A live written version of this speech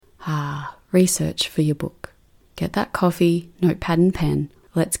Research for your book. Get that coffee, notepad and pen.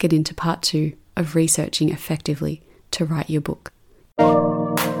 Let's get into part 2 of researching effectively to write your book.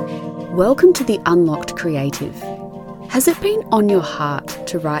 Welcome to the Unlocked Creative. Has it been on your heart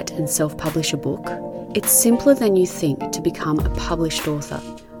to write and self-publish a book? It's simpler than you think to become a published author.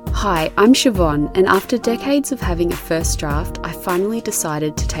 Hi, I'm Siobhan, and after decades of having a first draft, I finally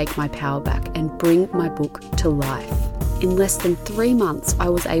decided to take my power back and bring my book to life. In less than 3 months, I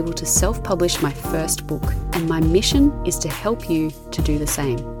was able to self-publish my first book, and my mission is to help you to do the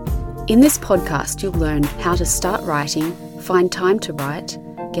same. In this podcast, you'll learn how to start writing, find time to write,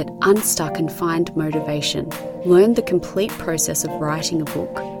 get unstuck and find motivation, learn the complete process of writing a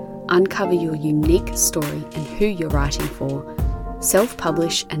book, uncover your unique story and who you're writing for,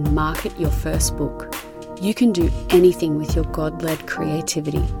 self-publish and market your first book. You can do anything with your God-led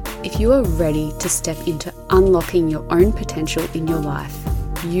creativity. If you are ready to step into unlocking your own potential in your life,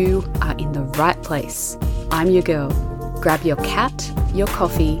 you are in the right place. I'm your girl. Grab your cat, your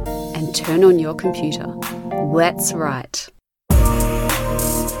coffee, and turn on your computer. Let's write.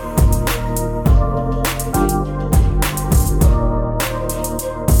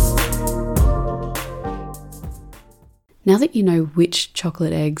 Now that you know which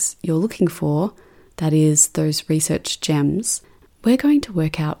chocolate eggs you're looking for, that is, those research gems, we're going to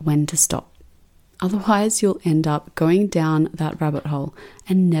work out when to stop. Otherwise, you'll end up going down that rabbit hole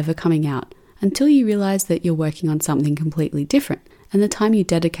and never coming out until you realize that you're working on something completely different and the time you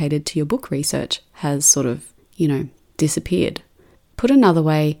dedicated to your book research has sort of, disappeared. Put another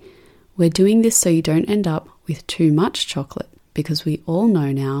way, we're doing this so you don't end up with too much chocolate, because we all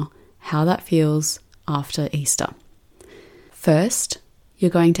know now how that feels after Easter. First, you're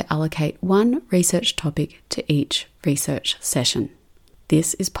going to allocate one research topic to each research session.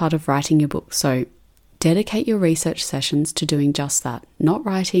 This is part of writing your book, so dedicate your research sessions to doing just that, not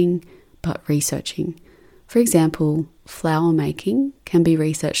writing, but researching. For example, flower making can be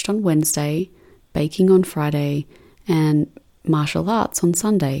researched on Wednesday, baking on Friday, and martial arts on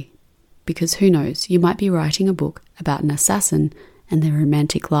Sunday. Because who knows, you might be writing a book about an assassin and their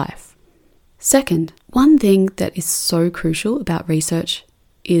romantic life. Second, one thing that is so crucial about research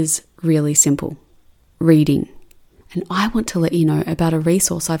is really simple: reading. And I want to let you know about a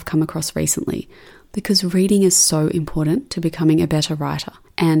resource I've come across recently, because reading is so important to becoming a better writer,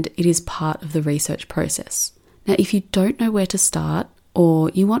 and it is part of the research process. Now, if you don't know where to start, or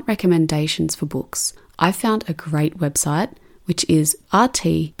you want recommendations for books, I've found a great website, which is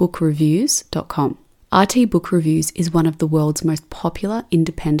rtbookreviews.com. RT Book Reviews is one of the world's most popular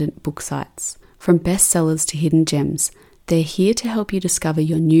independent book sites. From bestsellers to hidden gems, they're here to help you discover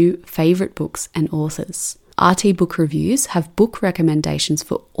your new favourite books and authors. RT Book Reviews have book recommendations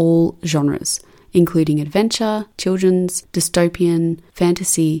for all genres, including adventure, children's, dystopian,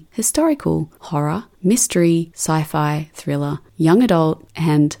 fantasy, historical, horror, mystery, sci-fi, thriller, young adult,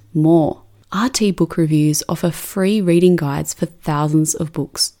 and more. RT Book Reviews offer free reading guides for thousands of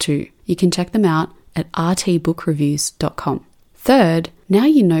books too. You can check them out at rtbookreviews.com. Third, now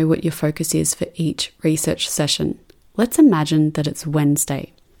you know what your focus is for each research session. Let's imagine that it's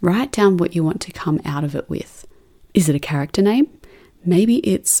Wednesday. Write down what you want to come out of it with. Is it a character name? Maybe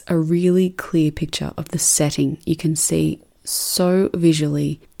it's a really clear picture of the setting you can see so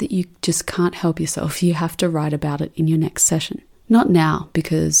visually that you just can't help yourself. You have to write about it in your next session. Not now,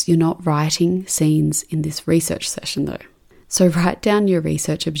 because you're not writing scenes in this research session though. So write down your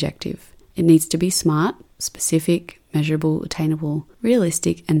research objective. It needs to be smart, specific, measurable, attainable,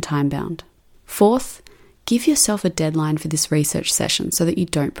 realistic, and time-bound. Fourth, give yourself a deadline for this research session so that you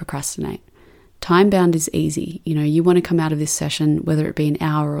don't procrastinate. Time-bound is easy. You want to come out of this session, whether it be an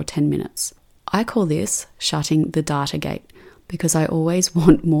hour or 10 minutes. I call this shutting the data gate, because I always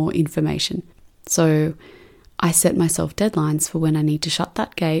want more information. So I set myself deadlines for when I need to shut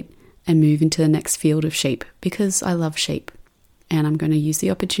that gate and move into the next field of sheep, because I love sheep. And I'm going to use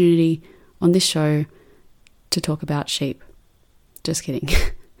the opportunity on this show to talk about sheep. Just kidding.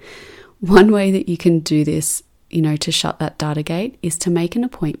 One way that you can do this, to shut that data gate, is to make an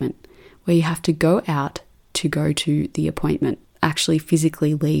appointment where you have to go out to go to the appointment, actually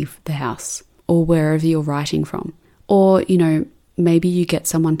physically leave the house or wherever you're writing from. Or, maybe you get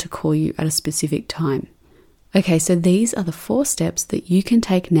someone to call you at a specific time. Okay, so these are the 4 steps that you can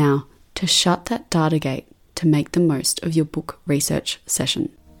take now to shut that data gate to make the most of your book research session.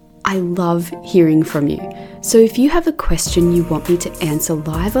 I love hearing from you. So if you have a question you want me to answer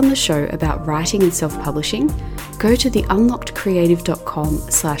live on the show about writing and self-publishing, go to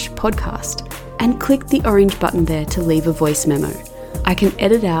theunlockedcreative.com/podcast and click the orange button there to leave a voice memo. I can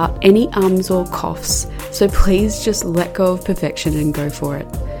edit out any ums or coughs, so please just let go of perfection and go for it.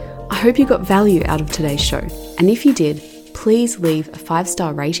 hope you got value out of today's show, and if you did, please leave a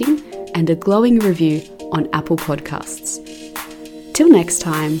 5-star rating and a glowing review on Apple Podcasts. Till next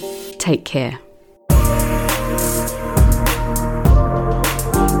time, take care.